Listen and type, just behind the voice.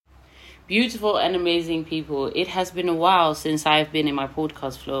Beautiful and amazing people. It has been a while since I've been in my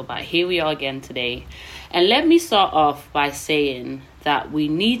podcast flow, but here we are again today. And let me start off by saying that we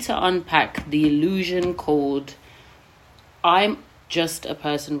need to unpack the illusion called I'm just a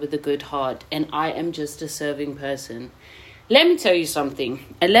person with a good heart and I am just a serving person. Let me tell you something,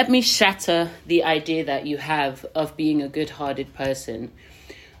 and let me shatter the idea that you have of being a good-hearted person.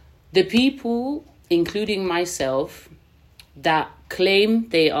 The people, including myself, that claim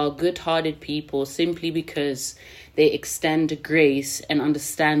they are good-hearted people simply because they extend grace and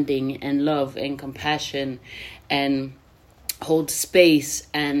understanding and love and compassion and hold space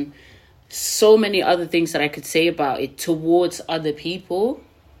and so many other things that I could say about it towards other people.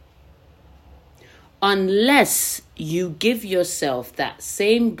 Unless you give yourself that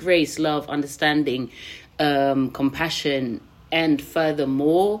same grace, love, understanding, compassion, and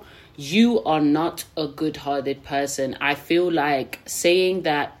furthermore, you are not a good-hearted person. I feel like saying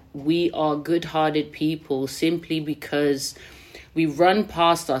that we are good-hearted people simply because we run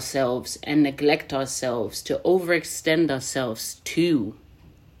past ourselves and neglect ourselves to overextend ourselves to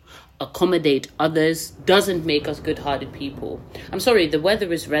accommodate others doesn't make us good-hearted people. I'm sorry, the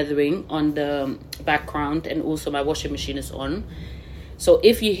weather is weathering on the background and also my washing machine is on. So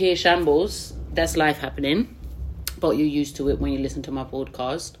if you hear shambles, that's life happening, but you're used to it when you listen to my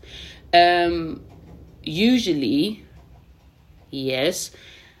podcast. Usually, yes,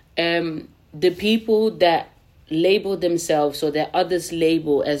 the people that label themselves or that others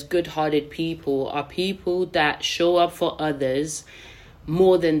label as good-hearted people are people that show up for others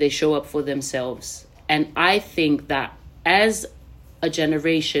more than they show up for themselves. And I think that as a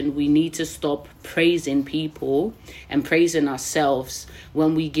generation, we need to stop praising people and praising ourselves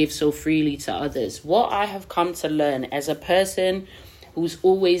when we give so freely to others. What I have come to learn as a person who's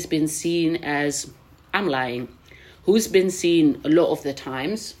always been seen as, I'm lying, who's been seen a lot of the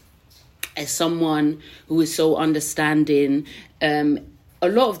times as someone who is so understanding. A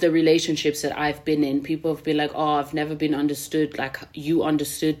lot of the relationships that I've been in, people have been like, oh, I've never been understood like you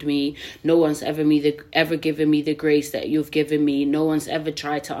understood me. No one's ever given me the grace that you've given me. No one's ever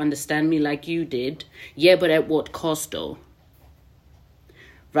tried to understand me like you did. Yeah, but at what cost though?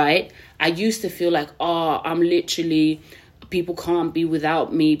 Right? I used to feel like, oh, I'm literally, people can't be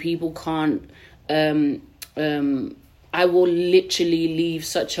without me. People can't, I will literally leave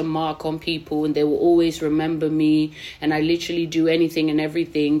such a mark on people and they will always remember me. And I literally do anything and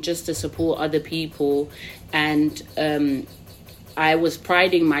everything just to support other people. And I was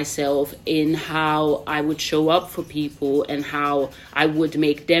priding myself in how I would show up for people and how I would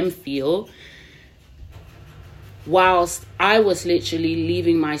make them feel, whilst I was literally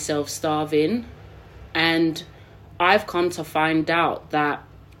leaving myself starving. And I've come to find out that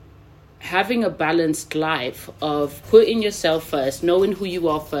having a balanced life of putting yourself first, knowing who you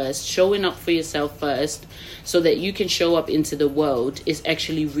are first, showing up for yourself first so that you can show up into the world is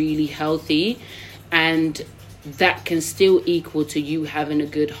actually really healthy. And that can still equal to you having a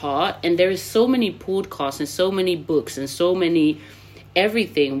good heart. And there is so many podcasts and so many books and so many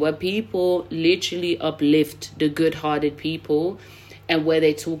everything where people literally uplift the good-hearted people and where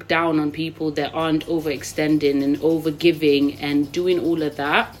they talk down on people that aren't overextending and overgiving and doing all of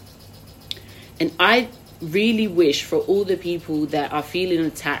that. And I really wish for all the people that are feeling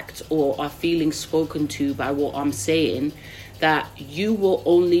attacked or are feeling spoken to by what I'm saying, that you will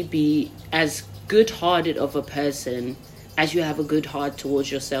only be as good-hearted of a person as you have a good heart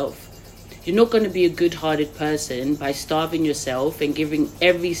towards yourself. You're not going to be a good-hearted person by starving yourself and giving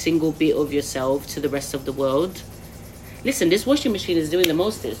every single bit of yourself to the rest of the world. Listen, this washing machine is doing the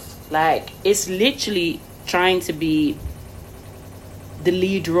mostest. Like, it's literally trying to be the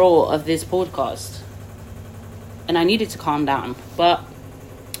lead role of this podcast. And I needed to calm down. But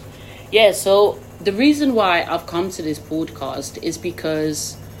yeah, so the reason why I've come to this podcast is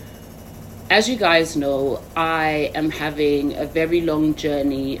because, as you guys know, I am having a very long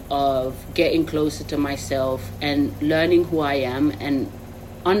journey of getting closer to myself and learning who I am and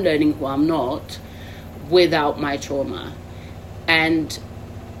unlearning who I'm not without my trauma. And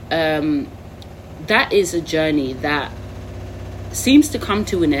that is a journey that seems to come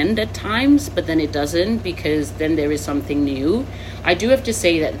to an end at times, but then it doesn't, because then there is something new. I do have to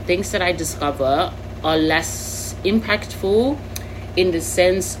say that the things that I discover are less impactful in the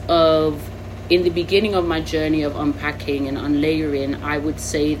sense of, in the beginning of my journey of unpacking and unlayering, I would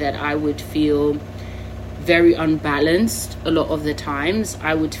say that I would feel very unbalanced a lot of the times.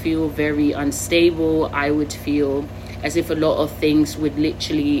 I would feel very unstable. I would feel as if a lot of things would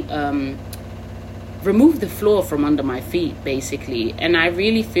literally remove the floor from under my feet, basically. And I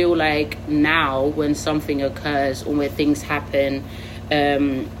really feel like now when something occurs or when things happen,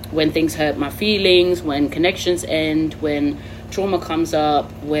 when things hurt my feelings, when connections end, when trauma comes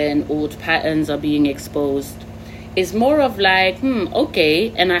up, when old patterns are being exposed. It's more of like,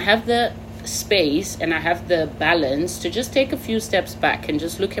 okay, and I have the space and I have the balance to just take a few steps back and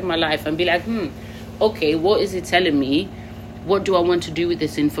just look at my life and be like, okay, what is it telling me? What do I want to do with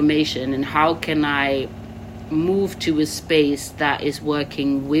this information? And how can I move to a space that is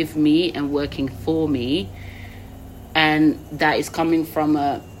working with me and working for me, and that is coming from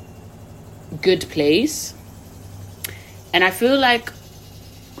a good place? And I feel like,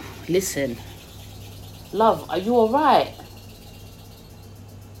 listen, love, are you all right?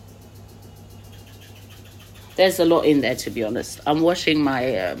 There's a lot in there, to be honest. I'm washing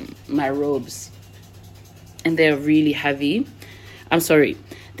my my robes, and they're really heavy. I'm sorry.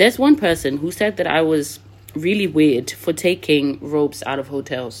 There's one person who said that I was really weird for taking robes out of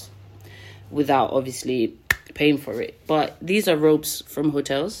hotels without obviously paying for it. But these are robes from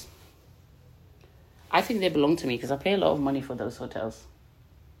hotels. I think they belong to me because I pay a lot of money for those hotels.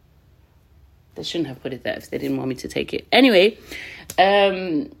 They shouldn't have put it there if they didn't want me to take it. Anyway,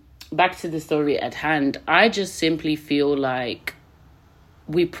 back to the story at hand. I just simply feel like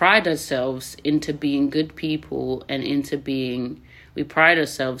we pride ourselves into being good people and we pride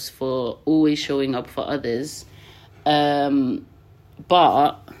ourselves for always showing up for others. But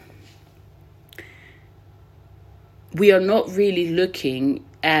we are not really looking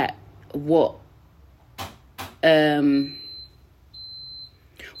at what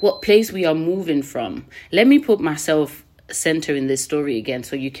place we are moving from. Let me put myself center in this story again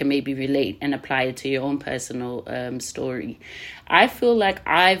so you can maybe relate and apply it to your own personal story. I feel like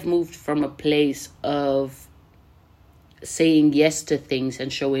I've moved from a place of saying yes to things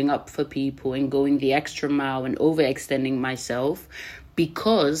and showing up for people and going the extra mile and overextending myself,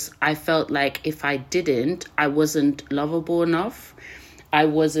 because I felt like if I didn't, I wasn't lovable enough. I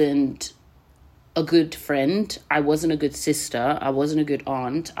wasn't a good friend. I wasn't a good sister. I wasn't a good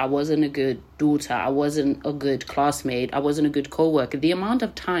aunt. I wasn't a good daughter. I wasn't a good classmate. I wasn't a good co-worker. The amount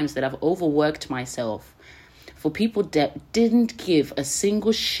of times that I've overworked myself for people that didn't give a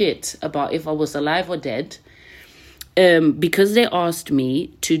single shit about if I was alive or dead, because they asked me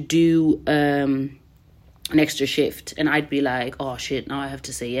to do an extra shift, and I'd be like, oh shit, now I have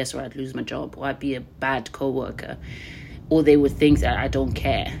to say yes or I'd lose my job, or I'd be a bad co-worker, or they would think that I don't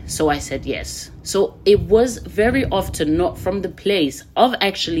care. So I said yes. So it was very often not from the place of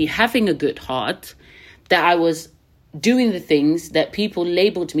actually having a good heart that I was doing the things that people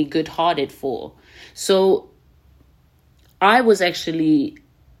labeled me good-hearted for. So I was actually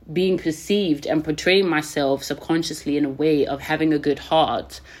being perceived and portraying myself subconsciously in a way of having a good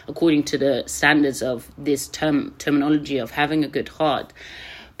heart, according to the standards of this terminology of having a good heart.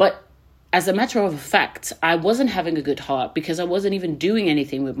 But as a matter of fact, I wasn't having a good heart because I wasn't even doing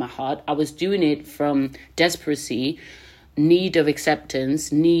anything with my heart. I was doing it from desperation, need of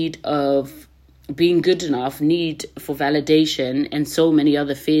acceptance, need of being good enough, need for validation, and so many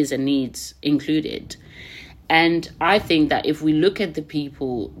other fears and needs included. And I think that if we look at the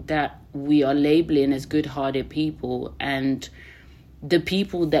people that we are labeling as good-hearted people and the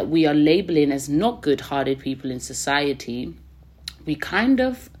people that we are labeling as not good-hearted people in society, we kind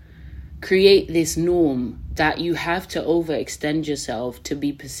of create this norm that you have to overextend yourself to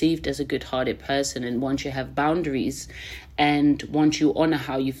be perceived as a good-hearted person. And once you have boundaries and once you honor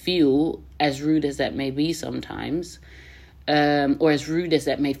how you feel, as rude as that may be sometimes, or as rude as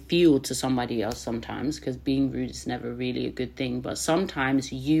that may feel to somebody else sometimes, because being rude is never really a good thing, but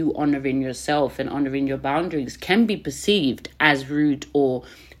sometimes you honoring yourself and honoring your boundaries can be perceived as rude or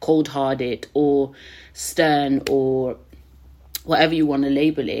cold-hearted or stern or whatever you want to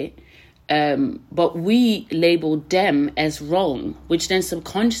label it. But we label them as wrong, which then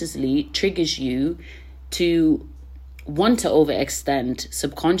subconsciously triggers you to want to overextend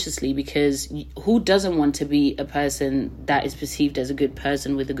subconsciously, because who doesn't want to be a person that is perceived as a good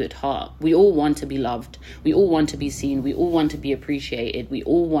person with a good heart? We all want to be loved. We all want to be seen. We all want to be appreciated. We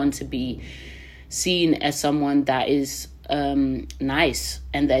all want to be seen as someone that is nice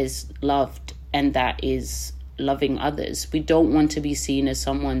and that is loved and that is loving others. We don't want to be seen as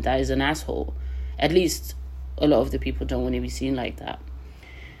someone that is an asshole. At least a lot of the people don't want to be seen like that.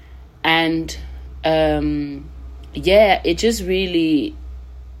 And it just really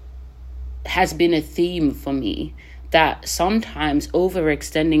has been a theme for me that sometimes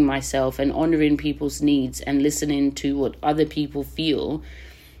overextending myself and honoring people's needs and listening to what other people feel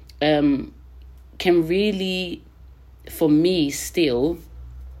can really, for me, still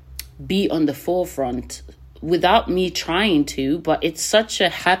be on the forefront without me trying to. But it's such a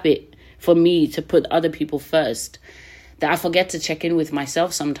habit for me to put other people first that I forget to check in with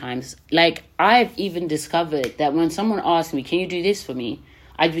myself sometimes. Like, I've even discovered that when someone asks me, can you do this for me?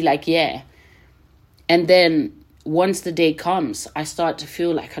 I'd be like, yeah. And then once the day comes, I start to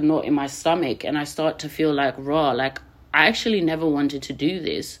feel like a knot in my stomach, and I start to feel like raw. Like, I actually never wanted to do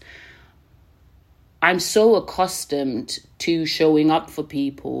this. I'm so accustomed to showing up for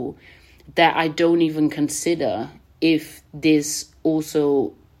people that I don't even consider if this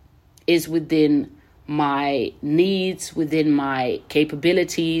also is within my needs, within my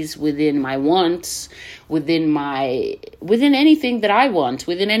capabilities, within my wants, within anything that I want,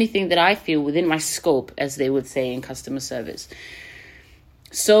 within anything that I feel, within my scope, as they would say in customer service.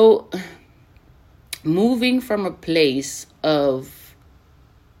 So moving from a place of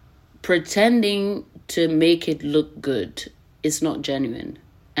pretending to make it look good is not genuine.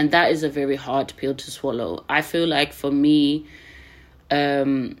 And that is a very hard pill to swallow. I feel like for me,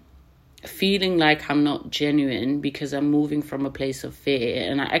 feeling like I'm not genuine because I'm moving from a place of fear,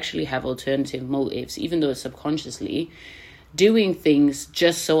 and I actually have alternative motives, even though subconsciously, doing things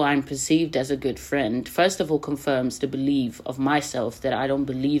just so I'm perceived as a good friend, first of all, confirms the belief of myself that I don't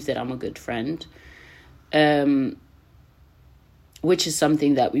believe that I'm a good friend, which is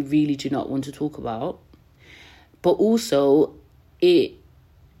something that we really do not want to talk about. But also, it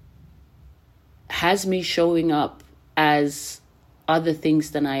has me showing up as other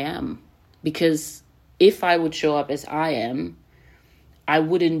things than I am. Because if I would show up as I am, I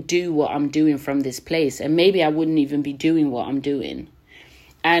wouldn't do what I'm doing from this place. And maybe I wouldn't even be doing what I'm doing.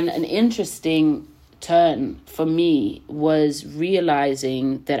 And an interesting turn for me was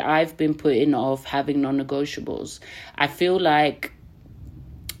realizing that I've been putting off having non-negotiables. I feel like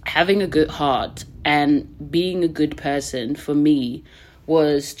having a good heart and being a good person for me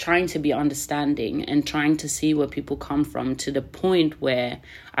was trying to be understanding and trying to see where people come from, to the point where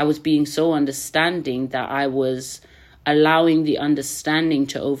I was being so understanding that I was allowing the understanding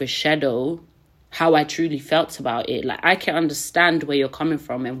to overshadow how I truly felt about it. Like, I can understand where you're coming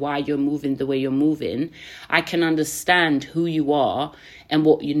from and why you're moving the way you're moving. I can understand who you are and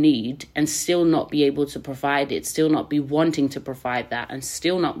what you need, and still not be able to provide it, still not be wanting to provide that, and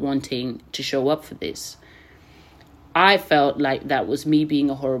still not wanting to show up for this. I felt like that was me being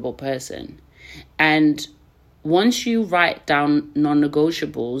a horrible person. And once you write down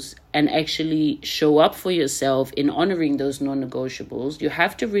non-negotiables and actually show up for yourself in honoring those non-negotiables, you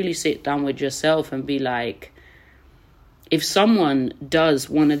have to really sit down with yourself and be like, if someone does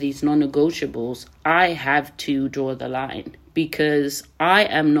one of these non-negotiables, I have to draw the line, because I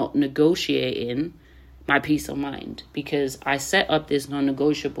am not negotiating my peace of mind, because I set up this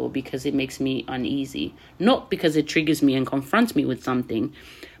non-negotiable because it makes me uneasy, not because it triggers me and confronts me with something,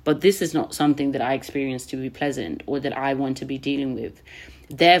 but this is not something that I experience to be pleasant or that I want to be dealing with.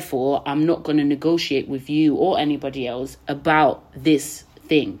 Therefore, I'm not going to negotiate with you or anybody else about this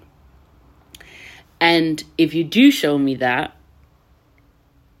thing. And if you do show me that,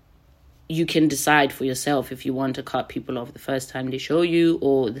 you can decide for yourself if you want to cut people off the first time they show you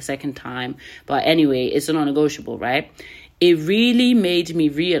or the second time. But anyway, it's a non-negotiable, right? It really made me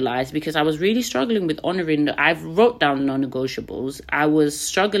realize, because I was really struggling with honoring I've wrote down non-negotiables. I was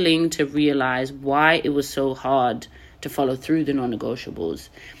struggling to realize why it was so hard to follow through the non-negotiables.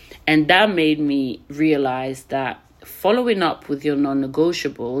 And that made me realize that following up with your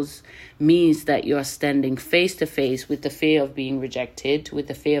non-negotiables means that you're standing face to face with the fear of being rejected, with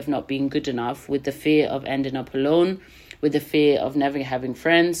the fear of not being good enough, with the fear of ending up alone, with the fear of never having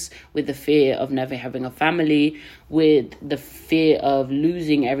friends, with the fear of never having a family, with the fear of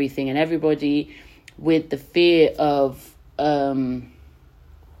losing everything and everybody, with the fear of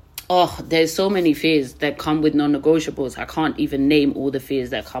there's so many fears that come with non-negotiables. I can't even name all the fears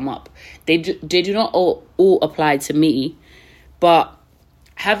that come up. They do not all apply to me, but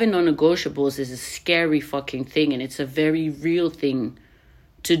having non-negotiables is a scary fucking thing, and it's a very real thing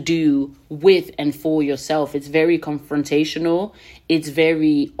to do with and for yourself. It's very confrontational. It's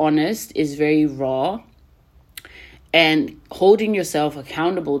very honest. It's very raw. And holding yourself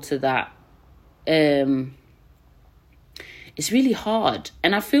accountable to that, it's really hard.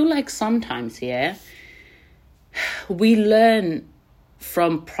 And I feel like sometimes, we learn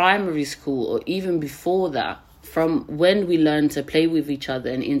from primary school or even before that, from when we learn to play with each other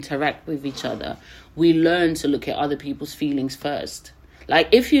and interact with each other, we learn to look at other people's feelings first. Like,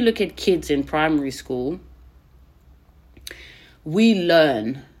 if you look at kids in primary school, we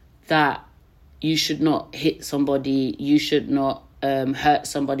learn that you should not hit somebody, you should not hurt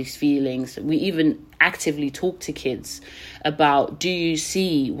somebody's feelings. We even actively talk to kids about, do you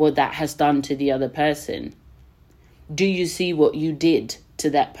see what that has done to the other person? Do you see what you did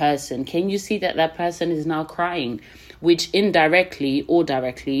to that person? Can you see that that person is now crying? which indirectly or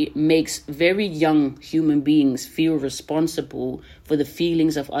directly makes very young human beings feel responsible for the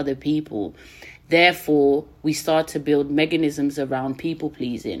feelings of other people. Therefore, we start to build mechanisms around people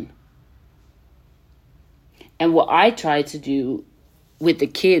pleasing. And what I try to do with the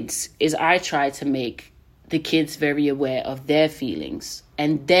kids is I try to make the kids very aware of their feelings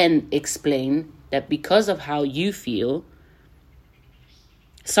and then explain that because of how you feel,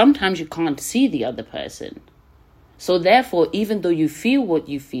 sometimes you can't see the other person. So therefore, even though you feel what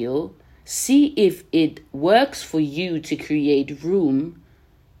you feel, see if it works for you to create room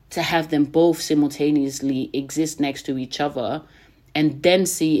to have them both simultaneously exist next to each other, and then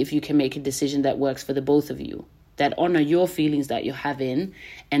see if you can make a decision that works for the both of you, that honor your feelings that you're having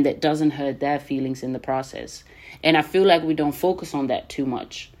and that doesn't hurt their feelings in the process. And I feel like we don't focus on that too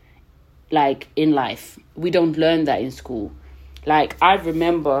much. Like in life, we don't learn that in school. Like I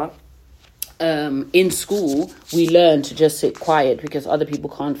remember in school, we learn to just sit quiet because other people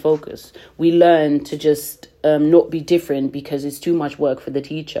can't focus. We learn to just not be different because it's too much work for the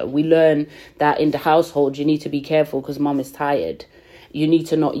teacher. We learn that in the household, you need to be careful because mom is tired. You need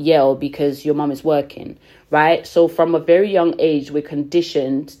to not yell because your mom is working, right? So from a very young age, we're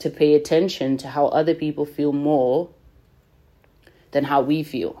conditioned to pay attention to how other people feel more than how we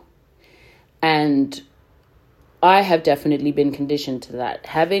feel. And I have definitely been conditioned to that.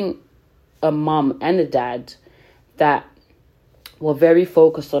 Having a mom and a dad that were very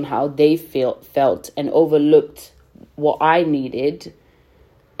focused on how they felt and overlooked what I needed,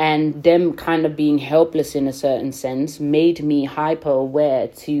 and them kind of being helpless in a certain sense, made me hyper aware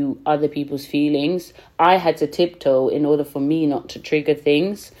to other people's feelings. I had to tiptoe in order for me not to trigger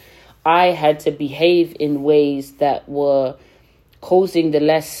things. I had to behave in ways that were causing the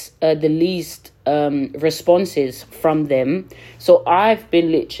least responses from them. So I've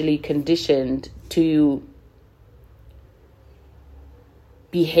been literally conditioned to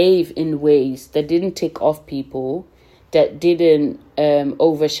behave in ways that didn't tick off people, that didn't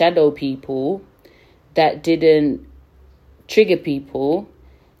overshadow people, that didn't trigger people.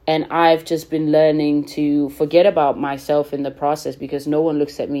 And I've just been learning to forget about myself in the process because no one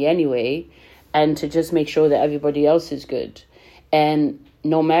looks at me anyway, and to just make sure that everybody else is good. And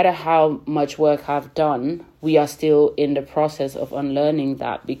no matter how much work I've done, we are still in the process of unlearning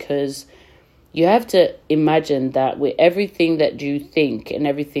that, because you have to imagine that with everything that you think and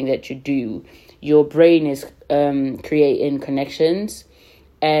everything that you do, your brain is creating connections.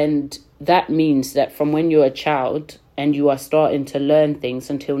 And that means that from when you're a child and you are starting to learn things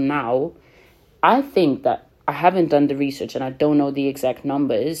until now, I think that I haven't done the research and I don't know the exact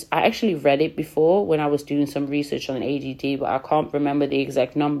numbers. I actually read it before when I was doing some research on ADD, but I can't remember the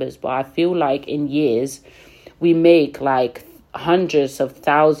exact numbers. But I feel like in years, we make like hundreds of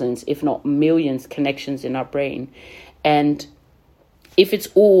thousands, if not millions, connections in our brain. And if it's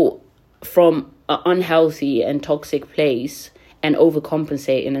all from an unhealthy and toxic place and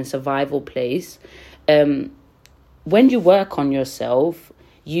overcompensating and survival place, when you work on yourself,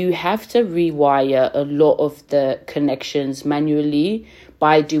 you have to rewire a lot of the connections manually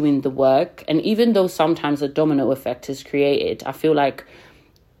by doing the work. And even though sometimes a domino effect is created, I feel like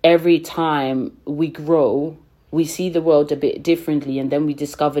every time we grow, we see the world a bit differently, and then we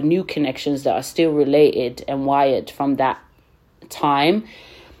discover new connections that are still related and wired from that time.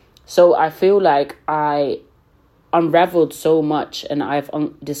 So I feel like I unraveled so much and I've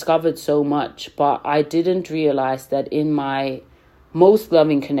discovered so much, but I didn't realize that in my most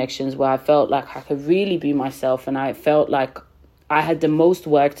loving connections, where I felt like I could really be myself and I felt like I had the most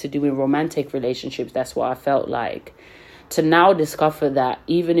work to do in romantic relationships, that's what I felt like, to now discover that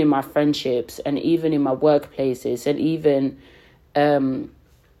even in my friendships and even in my workplaces and even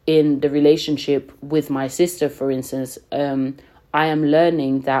in the relationship with my sister, for instance, I am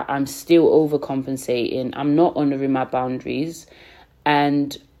learning that I'm still overcompensating. I'm not honoring my boundaries,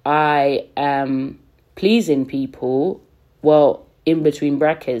 and I am pleasing people, well, in between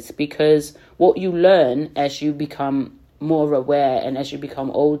brackets, because what you learn as you become more aware and as you become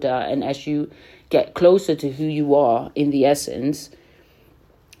older and as you get closer to who you are in the essence,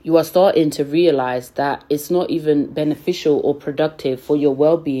 you are starting to realize that it's not even beneficial or productive for your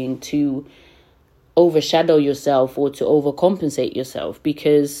well-being to overshadow yourself or to overcompensate yourself,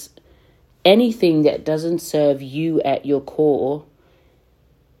 because anything that doesn't serve you at your core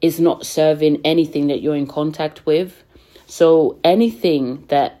is not serving anything that you're in contact with. So anything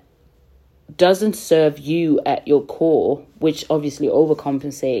that doesn't serve you at your core, which obviously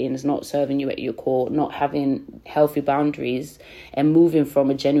overcompensating is not serving you at your core, not having healthy boundaries and moving from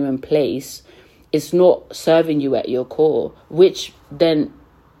a genuine place, is not serving you at your core, which then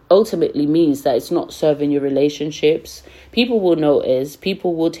ultimately means that it's not serving your relationships. People will notice,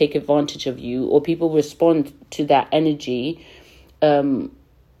 people will take advantage of you, or people respond to that energy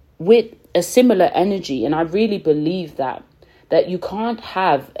with a similar energy. And I really believe that you can't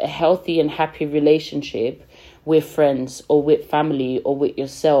have a healthy and happy relationship with friends or with family or with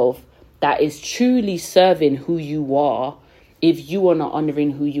yourself that is truly serving who you are if you are not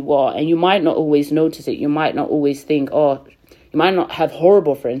honoring who you are. And you might not always notice it. You might not always think, oh, you might not have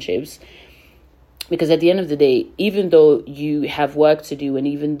horrible friendships, because at the end of the day, even though you have work to do and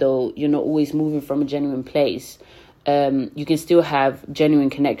even though you're not always moving from a genuine place, you can still have genuine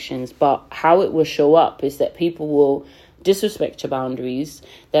connections. But how it will show up is that people will disrespect your boundaries,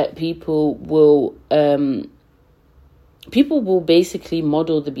 that people will basically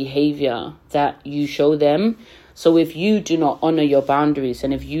model the behavior that you show them. So if you do not honor your boundaries,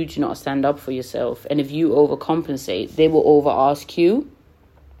 and if you do not stand up for yourself, and if you overcompensate, they will over ask you,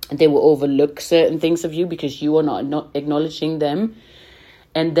 and they will overlook certain things of you because you are not acknowledging them.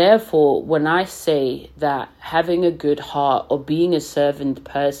 And therefore, when I say that having a good heart or being a servant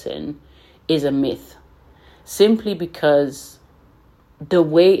person is a myth, simply because the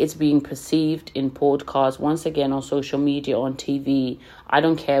way it's being perceived in podcasts, once again on social media, on TV, I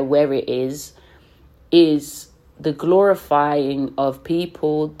don't care where it is the glorifying of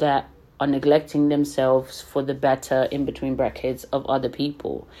people that are neglecting themselves for the better, in between brackets, of other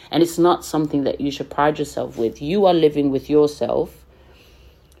people. And it's not something that you should pride yourself with. You are living with yourself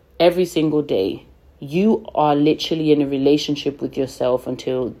every single day. You are literally in a relationship with yourself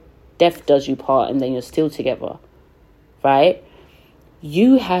until death does you part, and then you're still together, right?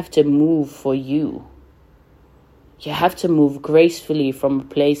 You have to move for you. You have to move gracefully from a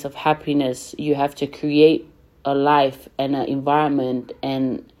place of happiness. You have to create a life and an environment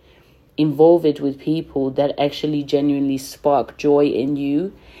and involve it with people that actually genuinely spark joy in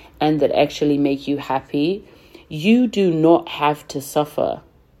you and that actually make you happy. You do not have to suffer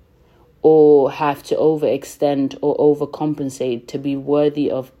or have to overextend or overcompensate to be worthy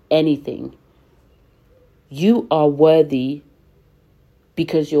of anything. You are worthy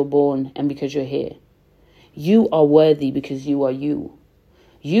because you're born and because you're here. You are worthy because you are you.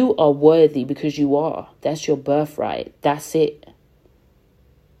 You are worthy because you are. That's your birthright. That's it.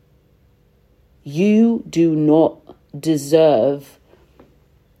 You do not deserve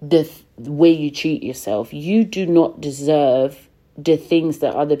the way you treat yourself. You do not deserve the things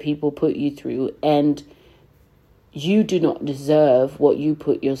that other people put you through. And you do not deserve what you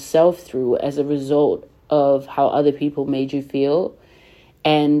put yourself through as a result of how other people made you feel.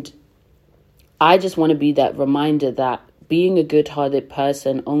 And I just want to be that reminder that being a good-hearted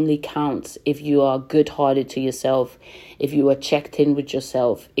person only counts if you are good-hearted to yourself, if you are checked in with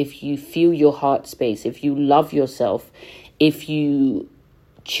yourself, if you feel your heart space, if you love yourself, if you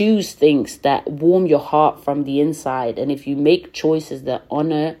choose things that warm your heart from the inside, and if you make choices that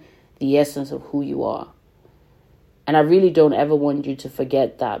honor the essence of who you are. And I really don't ever want you to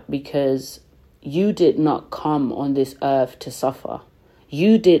forget that, because you did not come on this earth to suffer.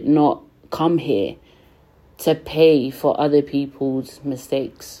 You did not come here to pay for other people's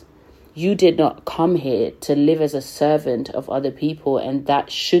mistakes. You did not come here to live as a servant of other people, and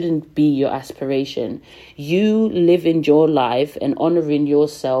that shouldn't be your aspiration. You living your life and honoring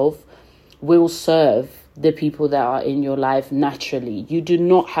yourself will serve the people that are in your life naturally. You do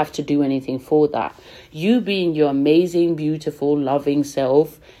not have to do anything for that. You being your amazing, beautiful, loving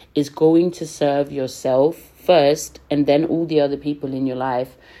self is going to serve yourself first, and then all the other people in your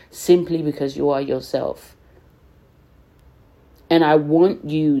life, simply because you are yourself. And I want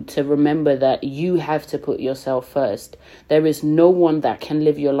you to remember that you have to put yourself first. There is no one that can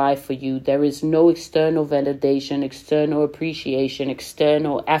live your life for you. There is no external validation, external appreciation,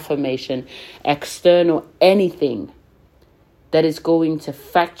 external affirmation, external anything that is going to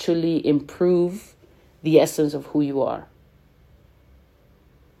factually improve the essence of who you are.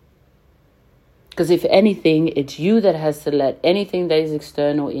 Because if anything, it's you that has to let anything that is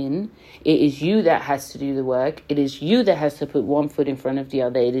external in. It is you that has to do the work. It is you that has to put one foot in front of the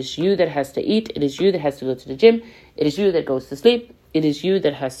other. It is you that has to eat. It is you that has to go to the gym. It is you that goes to sleep. It is you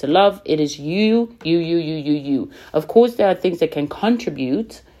that has to love. It is you. Of course, there are things that can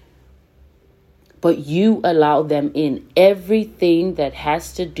contribute, but you allow them in. Everything that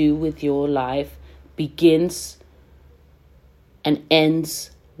has to do with your life begins and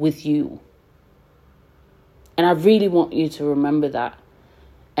ends with you. And I really want you to remember that.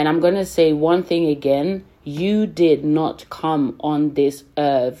 And I'm going to say one thing again. You did not come on this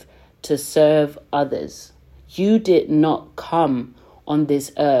earth to serve others. You did not come on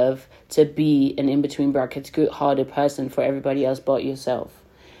this earth to be an in-between brackets, good-hearted person for everybody else but yourself.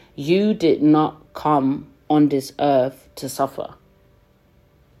 You did not come on this earth to suffer.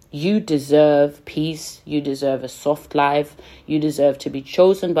 You deserve peace. You deserve a soft life. You deserve to be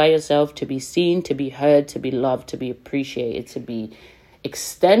chosen by yourself, to be seen, to be heard, to be loved, to be appreciated, to be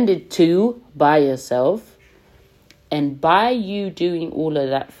extended to by yourself. And by you doing all of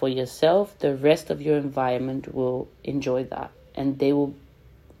that for yourself, the rest of your environment will enjoy that. And they will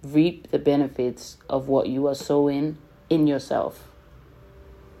reap the benefits of what you are sowing in yourself.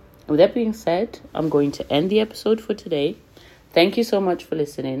 With that being said, I'm going to end the episode for today. Thank you so much for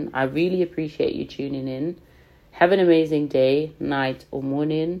listening. I really appreciate you tuning in. Have an amazing day, night, or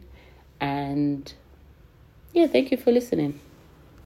morning. And yeah, thank you for listening.